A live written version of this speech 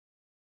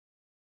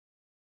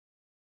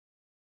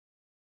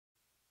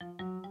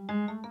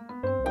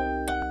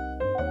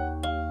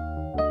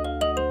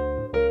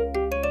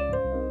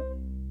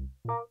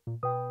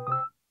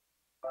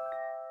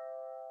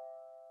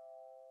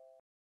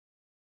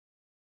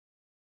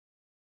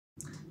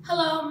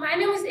Hello, my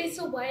name is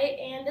Asa White,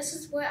 and this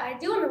is what I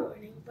do in the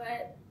morning,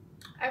 but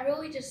I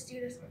really just do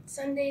this on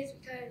Sundays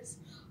because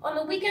on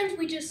the weekends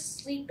we just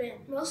sleep in.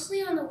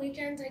 Mostly on the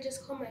weekends I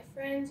just call my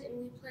friends and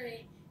we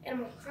play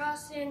Animal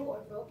Crossing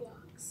or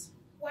Roblox.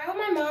 While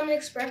my mom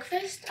makes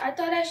breakfast, I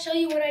thought I'd show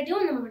you what I do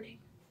in the morning.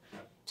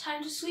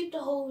 Time to sleep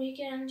the whole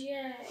weekend,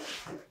 yay.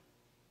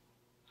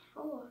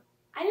 Oh,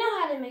 I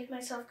know how to make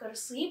myself go to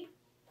sleep.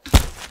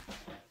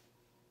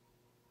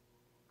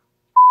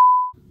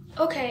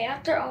 Okay,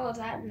 after all of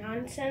that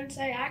nonsense,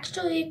 I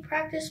actually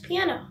practice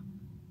piano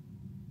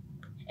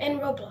and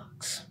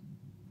Roblox.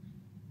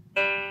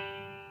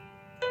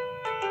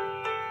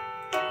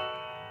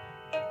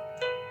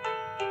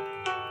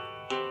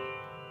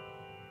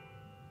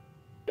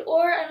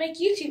 Or I make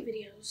YouTube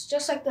videos,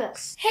 just like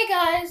this. Hey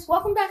guys,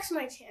 welcome back to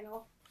my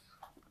channel.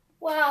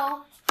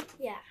 Well,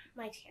 yeah,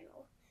 my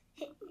channel.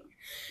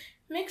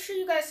 Make sure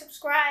you guys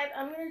subscribe.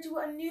 I'm gonna do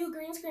a new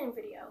green screen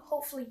video.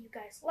 Hopefully you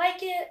guys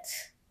like it.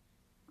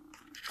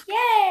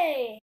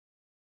 Yay!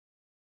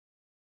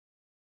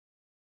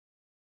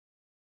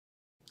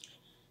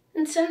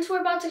 And since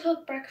we're about to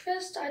cook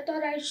breakfast, I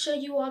thought I'd show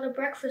you all the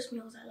breakfast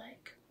meals I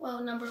like.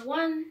 Well, number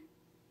 1,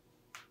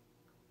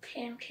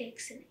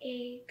 pancakes and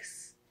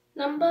eggs.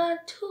 Number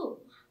 2,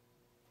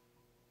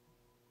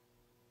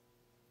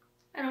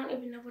 I don't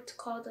even know what to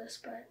call this,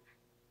 but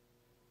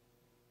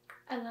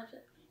I love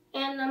it.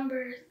 And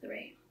number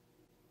 3.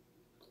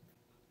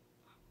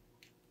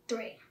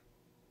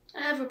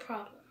 I have a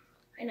problem,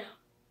 I know.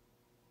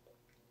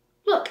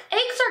 Look,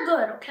 eggs are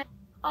good, okay?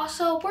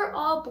 Also, we're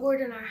all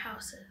bored in our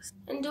houses.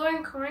 And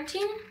during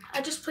quarantine,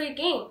 I just play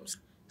games.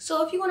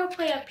 So if you want to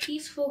play a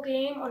peaceful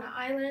game on an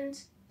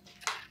island,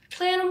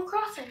 play Animal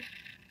Crossing.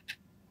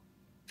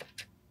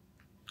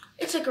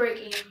 It's a great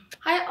game.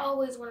 I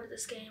always wanted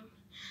this game.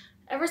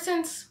 Ever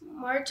since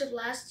March of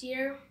last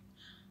year,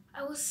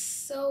 I was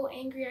so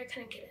angry I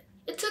couldn't get it.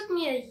 It took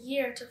me a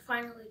year to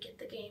finally get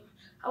the game.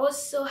 I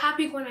was so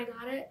happy when I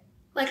got it.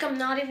 Like, I'm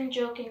not even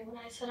joking when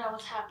I said I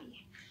was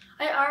happy.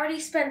 I already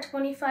spent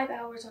 25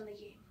 hours on the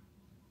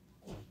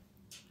game.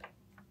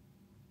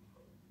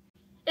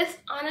 It's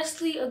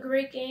honestly a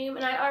great game,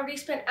 and I already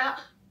spent I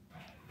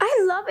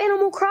love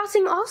Animal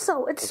Crossing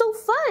also. It's so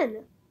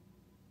fun.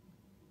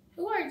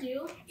 Who are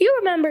you? You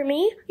remember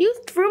me. You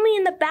threw me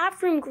in the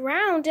bathroom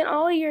ground in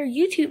all your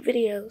YouTube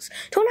videos.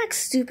 Don't act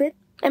stupid.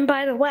 And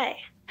by the way,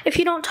 if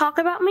you don't talk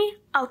about me,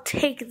 I'll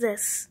take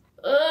this.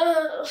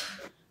 Ugh.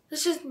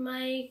 This is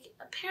Mike.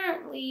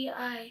 Apparently,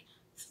 I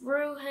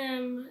threw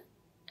him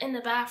in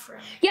the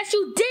bathroom. Yes,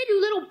 you did, you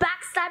little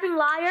backstabbing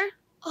liar.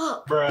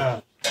 Oh.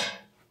 Bruh.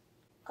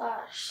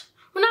 Gosh.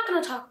 We're not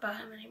going to talk about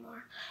him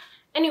anymore.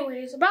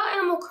 Anyways, about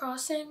Animal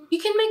Crossing, you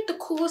can make the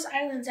coolest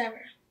islands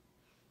ever.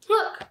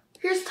 Look,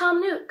 here's Tom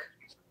Nook.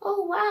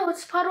 Oh wow,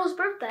 it's Puddle's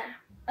birthday.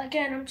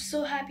 Again, I'm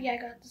so happy I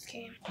got this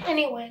game.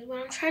 Anyways, what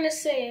I'm trying to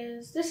say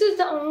is, this is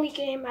the only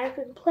game I've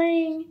been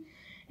playing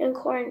in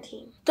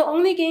quarantine. The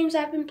only games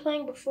I've been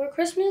playing before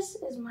Christmas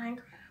is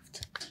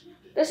Minecraft.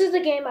 This is the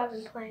game I've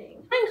been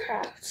playing.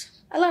 Minecraft.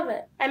 I love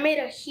it. I made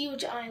a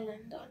huge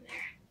island on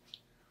there.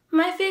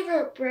 My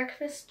favorite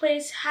breakfast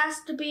place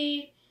has to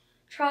be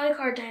Trolley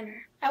Car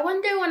Diner. I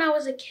went there when I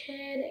was a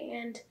kid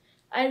and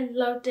I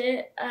loved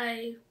it.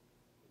 I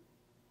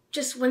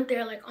just went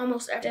there like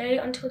almost every day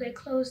until they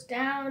closed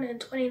down in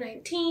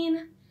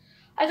 2019.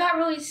 I got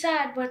really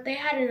sad, but they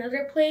had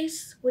another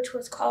place which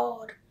was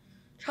called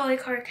Trolley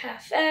Car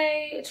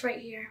Cafe. It's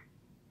right here.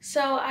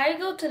 So I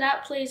go to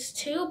that place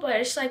too, but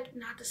it's like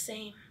not the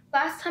same.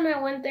 Last time I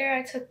went there,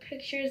 I took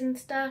pictures and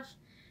stuff.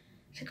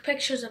 I took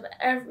pictures of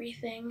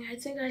everything. I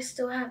think I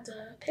still have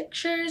the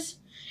pictures.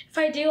 If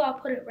I do, I'll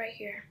put it right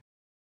here.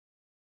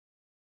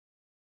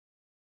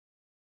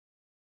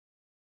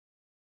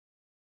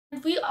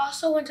 We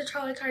also went to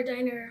Trolley Car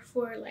Diner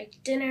for like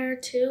dinner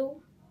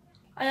too.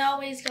 I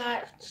always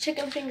got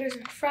chicken fingers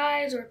and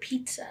fries or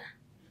pizza.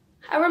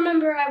 I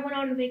remember I went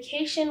on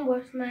vacation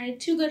with my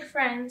 2 good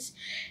friends,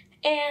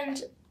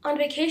 and on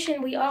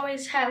vacation we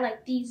always had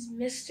like these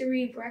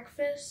mystery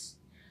breakfasts,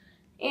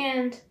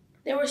 and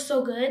they were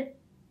so good.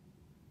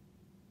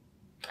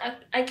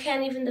 I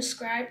can't even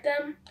describe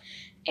them.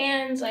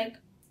 And like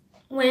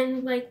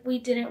when we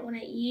didn't want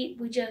to eat,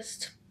 we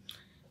just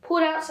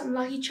pulled out some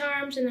Lucky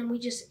Charms and then we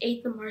just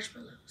ate the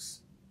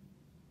marshmallows.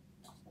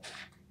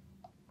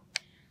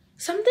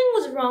 Something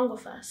was wrong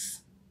with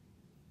us.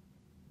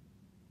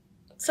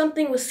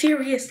 Something was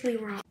seriously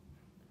wrong.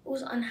 It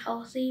was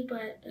unhealthy,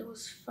 but it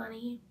was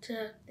funny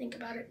to think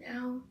about it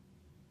now.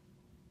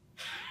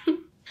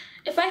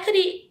 If I could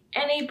eat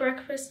any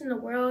breakfast in the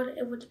world,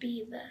 it would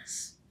be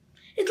this.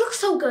 It looks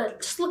so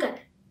good. Just look at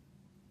it.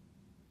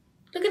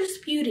 Look at its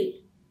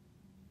beauty.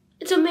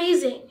 It's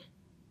amazing.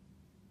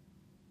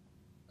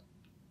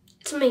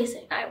 It's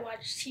amazing. I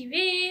watch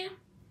TV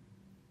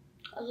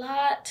a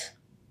lot.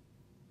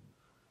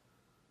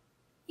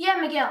 Yeah,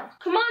 Miguel.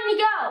 Come on,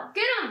 Miguel.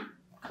 Get him.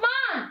 Come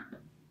on.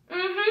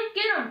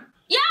 Get him.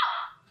 Yo!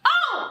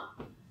 Oh!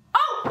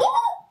 Oh!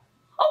 Oh!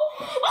 Oh!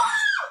 Oh!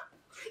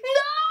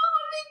 No,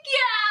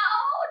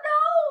 Miguel!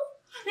 No!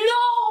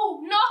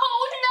 No! No!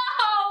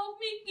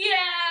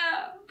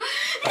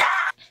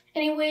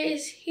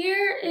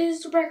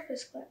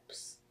 breakfast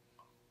clips.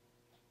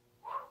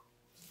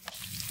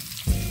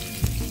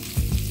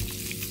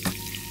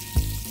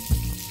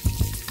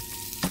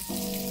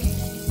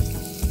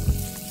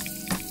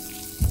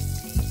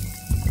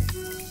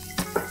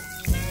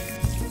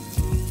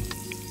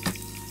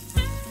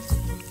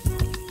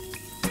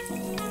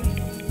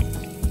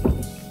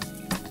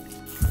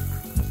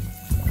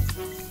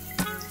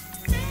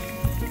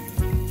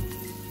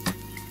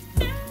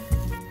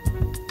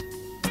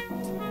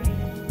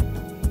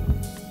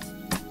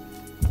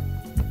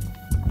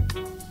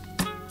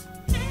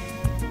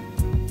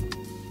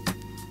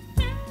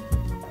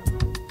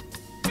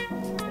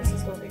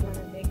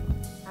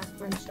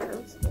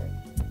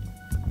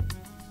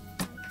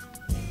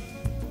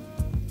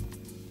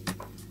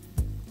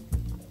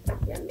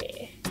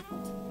 Yummy.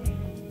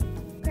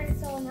 Okay,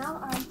 so now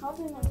I'm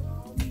helping my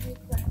mom make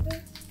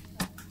breakfast.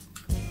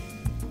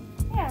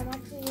 Yeah, I'm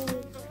actually really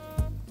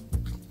excited.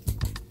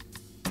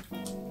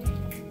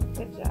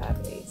 Good job,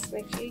 Ace.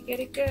 Make sure you get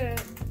it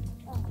good.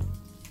 Oh.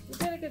 You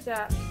did a good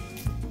job.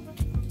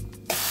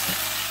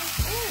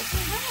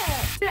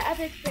 The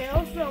epic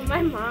fail, so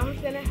my mom's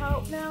gonna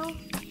help now.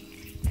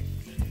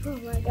 Oh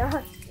my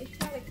gosh, it's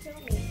trying to kill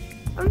me.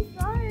 I'm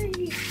sorry.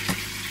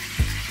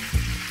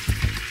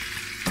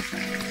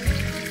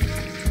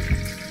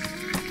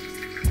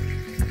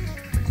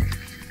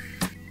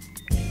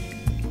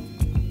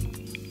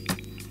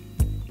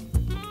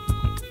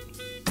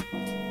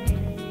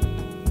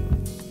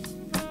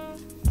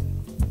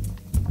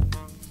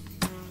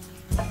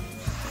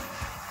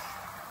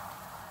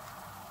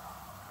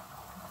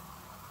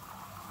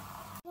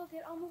 Look,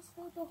 it almost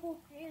filled the whole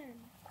pan.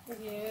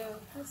 Yeah,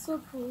 that's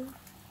so cool.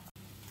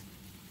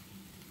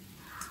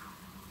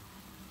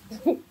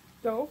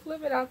 Don't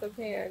flip it out the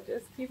pan.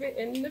 Just keep it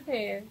in the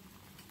pan.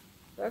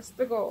 That's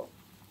the goal.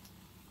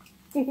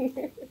 So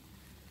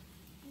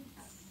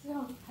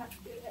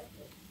happy at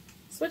it.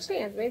 Switch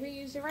hands. Maybe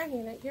use your right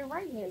hand. You're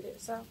right-handed,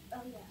 so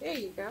Oh yeah. there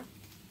you go.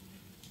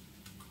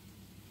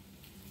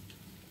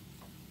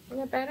 Isn't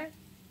that better?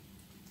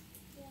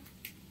 Yeah.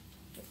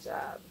 Good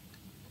job.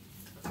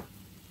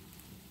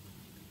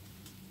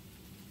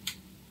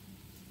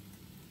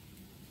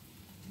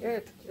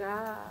 Good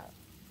job.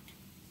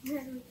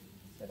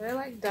 So they're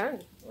like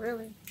done,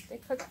 really. They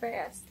cook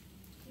fast.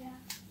 Yeah.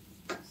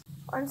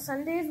 On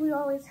Sundays, we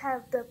always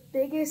have the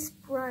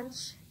biggest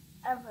brunch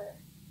ever.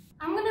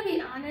 I'm gonna be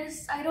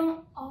honest, I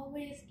don't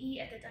always eat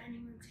at the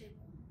dining room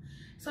table.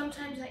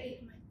 Sometimes I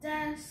eat at my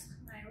desk,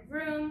 my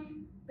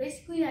room.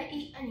 Basically, I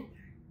eat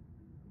anywhere.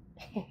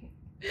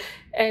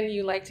 And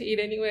you like to eat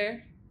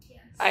anywhere? Yes.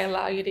 I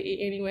allow you to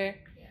eat anywhere?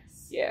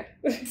 Yes. Yeah,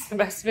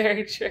 that's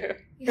very true.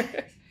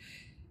 Yes.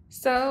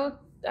 So,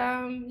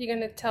 you're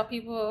gonna tell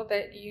people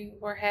that you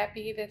were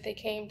happy that they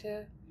came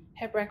to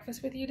have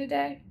breakfast with you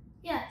today?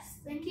 Yes.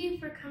 Thank you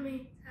for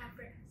coming to have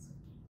breakfast with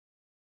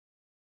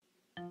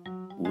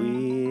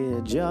me.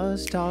 We're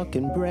just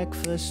talking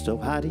breakfast, so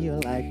how do you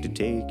like to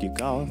take your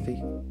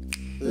coffee?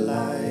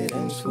 Light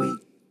and sweet.